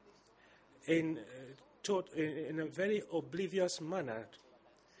 in a very oblivious manner,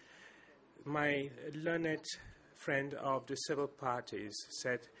 my learned friend of the civil parties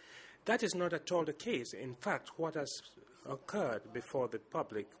said that is not at all the case. In fact, what has occurred before the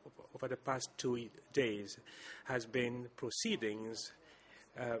public over the past 2 days has been proceedings,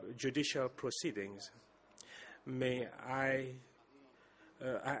 judicial proceedings. I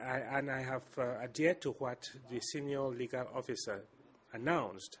have adhered to what the senior legal officer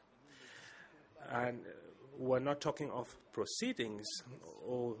announced, and we're not talking of proceedings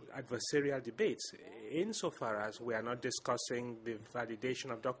or adversarial debates insofar as we are not discussing the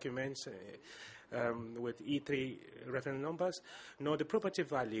validation of documents with E3 reference numbers, nor the property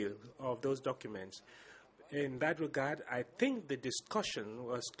value of those documents. In that regard, I think the discussion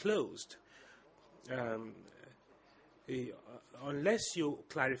was closed. Unless you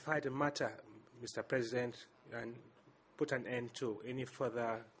clarify the matter, Mr. President, and put an end to any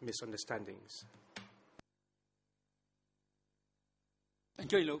further misunderstandings.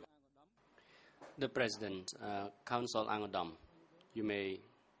 The President, Counsel Angodam, you may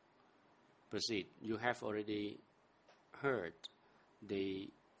proceed. You have already heard the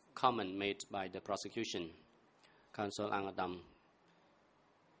comment made by the prosecution. Counsel Angodam,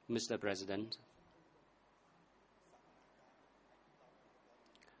 Mr. President,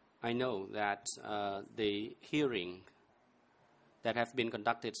 I know that the hearing that have been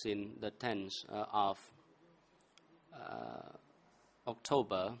conducted since the 10th of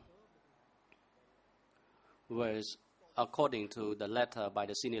October was, according to the letter by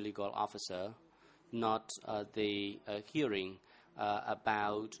the senior legal officer, not the hearing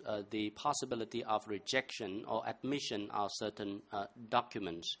about the possibility of rejection or admission of certain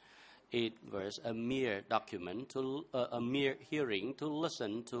documents. It was a mere document, a mere hearing to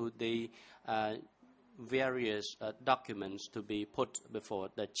listen to the various documents to be put before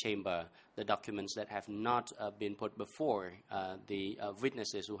the chamber, the documents that have not been put before the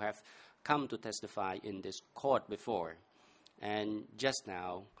witnesses who have come to testify in this court before. And just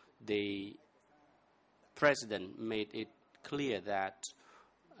now, the President made it clear that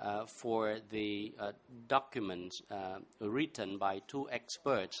for the documents written by two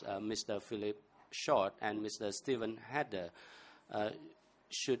experts, Mr. Philip Short and Mr. Stephen Hedder,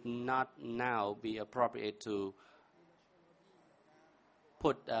 should not now be appropriate to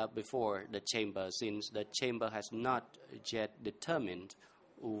put before the chamber, since the chamber has not yet determined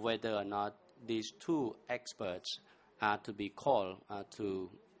whether or not these two experts are to be called to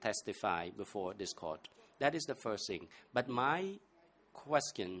testify before this court. That is the first thing. But my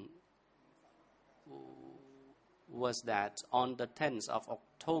question was that on the 10th of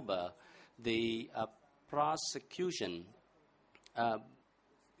October, the prosecution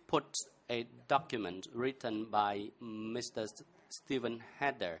put a document written by Mr. Stephen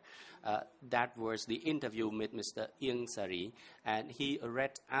Hedder. That was the interview with Mr. Ieng Sari, and he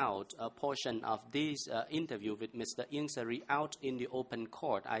read out a portion of this interview with Mr. Ieng Sari out in the open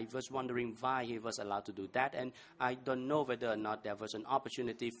court. I was wondering why he was allowed to do that, and I don't know whether or not there was an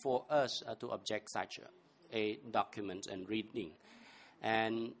opportunity for us to object such a document and reading.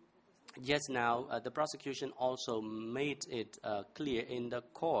 And yes, now the prosecution also made it clear in the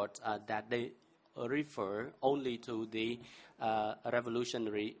court that they refer only to the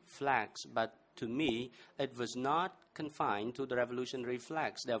revolutionary flags, but to me it was not confined to the revolutionary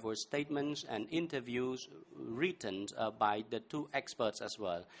flags. There were statements and interviews written by the two experts as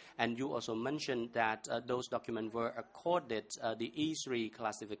well. And you also mentioned that those documents were accorded the E3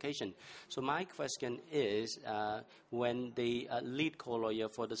 classification. So my question is, when the lead co-lawyer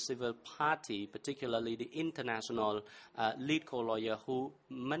for the civil party, particularly the international lead co-lawyer who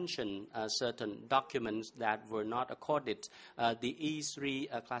mentioned certain documents that were not accorded the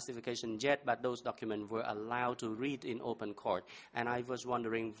E3 classification yet, but those documents were allowed to read in open court. And I was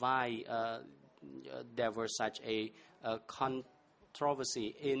wondering why there was such a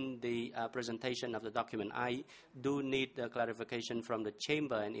controversy in the presentation of the document. I do need the clarification from the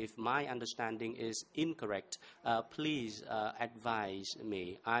chamber, and if my understanding is incorrect, please advise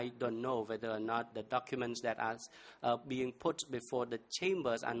me. I don't know whether or not the documents that are being put before the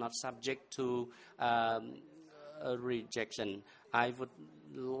chambers are not subject to rejection. I would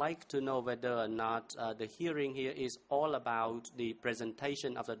like to know whether or not the hearing here is all about the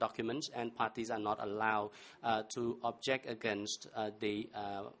presentation of the documents and parties are not allowed to object against the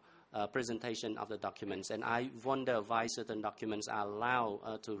presentation of the documents. And I wonder why certain documents are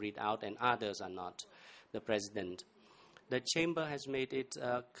allowed to read out and others are not. The President. The chamber has made it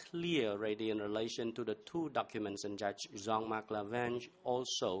clear already in relation to the two documents, and Judge Jean-Marc Lavange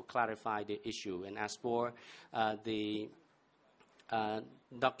also clarified the issue. And as for the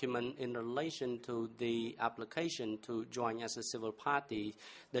document in relation to the application to join as a civil party,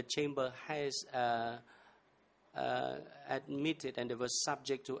 the chamber has admitted and it was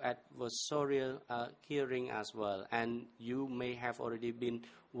subject to adversarial hearing as well. And you may have already been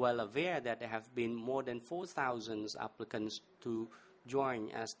well aware that there have been more than 4,000 applicants to join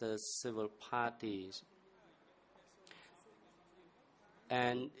as the civil parties.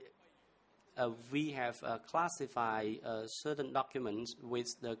 And we have classified certain documents with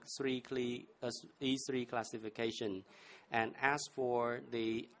the E3 classification. And as for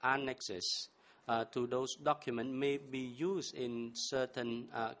the annexes to those documents may be used in certain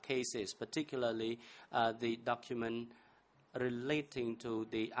cases, particularly the document relating to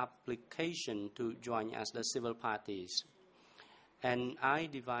the application to join as the civil parties. And I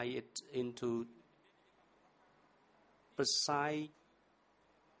divide it into precise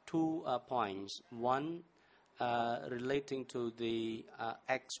two points. One relating to the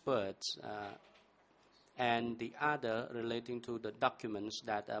experts and the other relating to the documents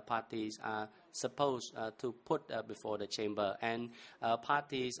that parties are supposed to put before the chamber. And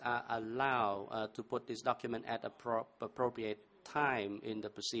parties are allowed to put this document at appropriate time in the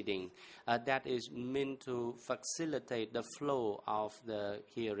proceeding. That is meant to facilitate the flow of the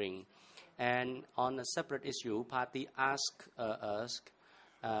hearing. And on a separate issue, party ask us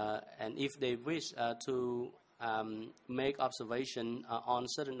and if they wish to make observation on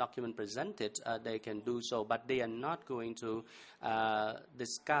certain document presented, they can do so, but they are not going to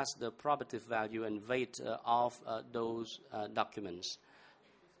discuss the probative value and weight of those documents.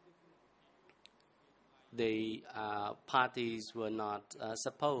 The parties were not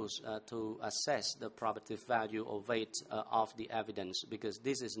supposed to assess the probative value or weight of the evidence, because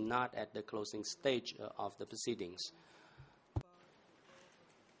this is not at the closing stage of the proceedings.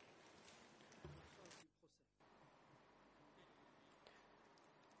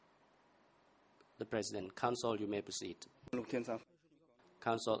 The President. Counsel, you may proceed.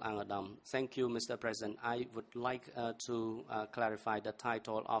 Counsel Angadam. Thank you, Mr. President. I would like to clarify the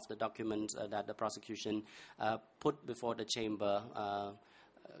title of the document that the prosecution put before the chamber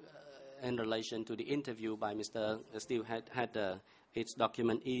in relation to the interview by Mr. Steve Hedder. It's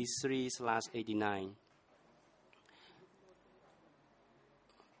document E3/89.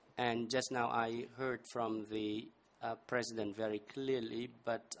 And just now I heard from the President very clearly,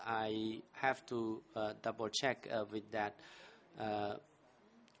 but I have to double check with that.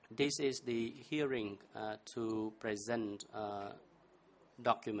 This is the hearing to present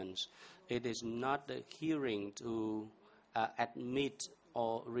documents. It is not the hearing to admit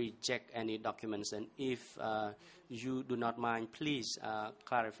or reject any documents. And if you do not mind, please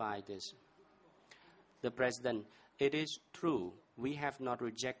clarify this. The President, it is true. We have not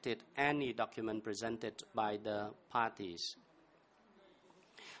rejected any document presented by the parties.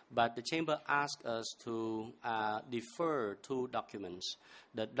 But the chamber asked us to defer two documents.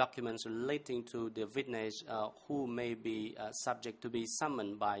 The documents relating to the witness who may be subject to be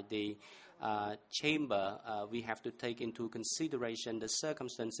summoned by the chamber. We have to take into consideration the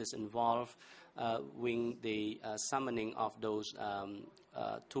circumstances involved with the summoning of those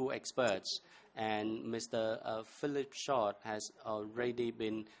two experts. And Mr. Philip Short has already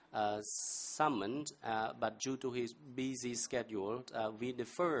been summoned, but due to his busy schedule, we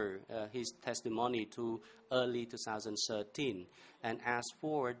defer his testimony to early 2013. And as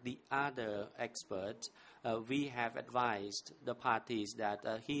for the other expert, we have advised the parties that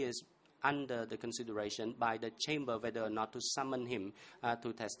he is under the consideration by the chamber whether or not to summon him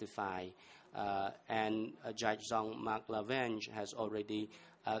to testify. And Judge Jean-Marc Lavenge has already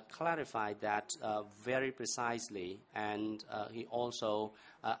clarified that very precisely, and he also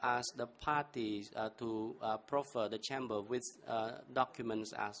asked the parties to proffer the chamber with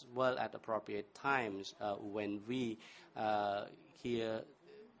documents as well at appropriate times when we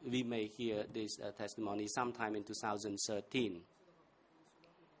may hear this testimony sometime in 2013.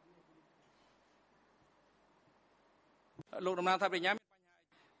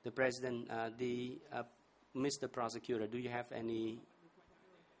 The President, Mr. Prosecutor, do you have any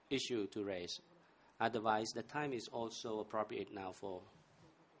issue to raise? Otherwise, the time is also appropriate now for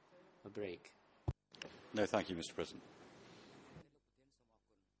a break. No, thank you, Mr. President.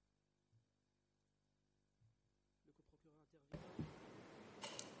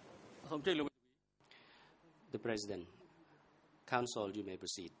 The President. Counsel, you may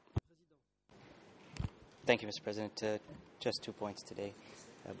proceed. Thank you, Mr. President. Just 2 points today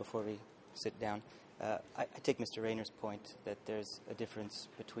before we sit down. I take Mr. Rayner's point that there's a difference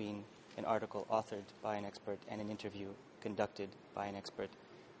between an article authored by an expert and an interview conducted by an expert.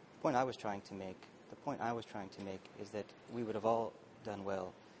 The point I was trying to make is that we would have all done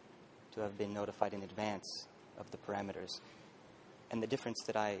well to have been notified in advance of the parameters. And the difference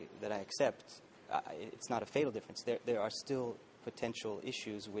that I accept, it's not a fatal difference. There are still potential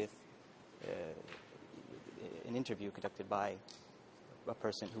issues with an interview conducted by a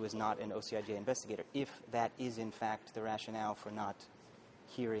person who is not an OCIJ investigator, if that is in fact the rationale for not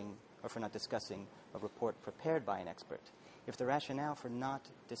hearing or for not discussing a report prepared by an expert. If the rationale for not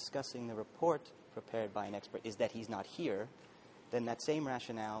discussing the report prepared by an expert is that he's not here, then that same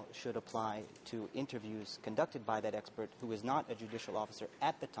rationale should apply to interviews conducted by that expert who is not a judicial officer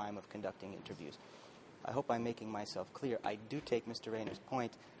at the time of conducting interviews. I hope I'm making myself clear. I do take Mr. Rayner's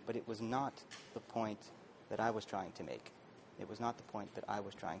point, but it was not the point that I was trying to make. It was not the point that I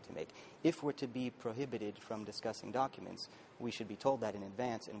was trying to make. If we're to be prohibited from discussing documents, we should be told that in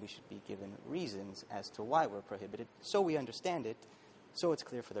advance, and we should be given reasons as to why we're prohibited, so we understand it, so it's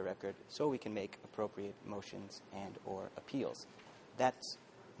clear for the record, so we can make appropriate motions and or appeals. That's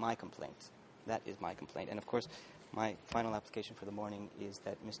my complaint. That is my complaint. And of course, my final application for the morning is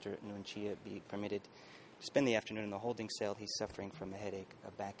that Mr. Nunchia be permitted to spend the afternoon in the holding cell. He's suffering from a headache,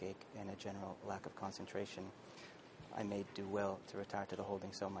 a backache, and a general lack of concentration. I may do well to retire to the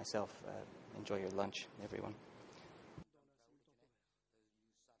holding cell myself. Enjoy your lunch, everyone.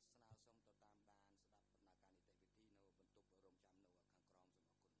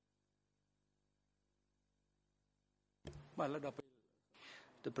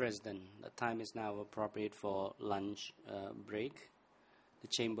 The President, the time is now appropriate for lunch break. The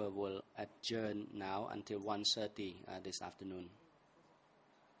chamber will adjourn now until 1:30 this afternoon.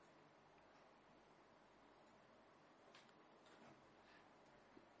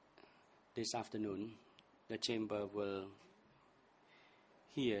 This afternoon, the chamber will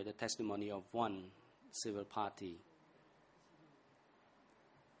hear the testimony of one civil party.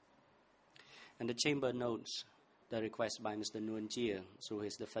 And the chamber notes the request by Mr. Nguyen Chia through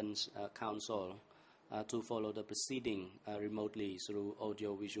his defense counsel to follow the proceeding remotely through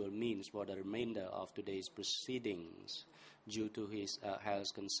audio-visual means for the remainder of today's proceedings. Due to his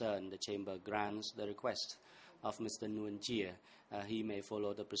health concern, the chamber grants the request of Mr. Nguyen Chia. He may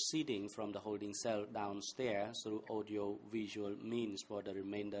follow the proceeding from the holding cell downstairs through audio-visual means for the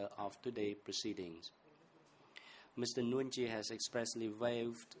remainder of today's proceedings. Mr. Nguyen Chia has expressly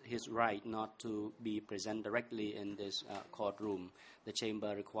waived his right not to be present directly in this courtroom. The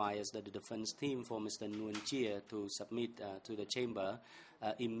chamber requires that the defense team for Mr. Nguyen Chia to submit to the chamber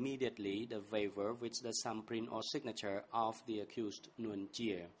immediately the waiver with the thumbprint or signature of the accused Nguyen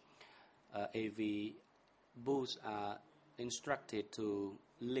Chia. AV booths are instructed to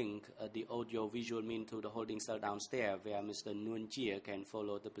link the audio-visual mean to the holding cell downstairs, where Mr. Nguyen Chia can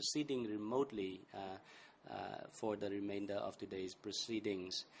follow the proceeding remotely for the remainder of today's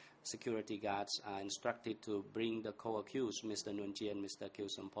proceedings. Security guards are instructed to bring the co-accused, Mr. Nguyen Chia and Mr. Kiew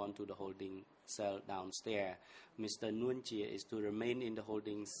Sampon, to the holding cell downstairs. Mr. Nguyen Chia is to remain in the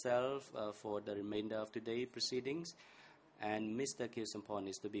holding cell for the remainder of today's proceedings, and Mr. Kiew Sampon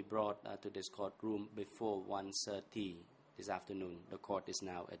is to be brought to this courtroom before 1:30 this afternoon. The court is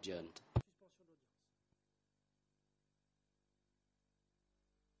now adjourned.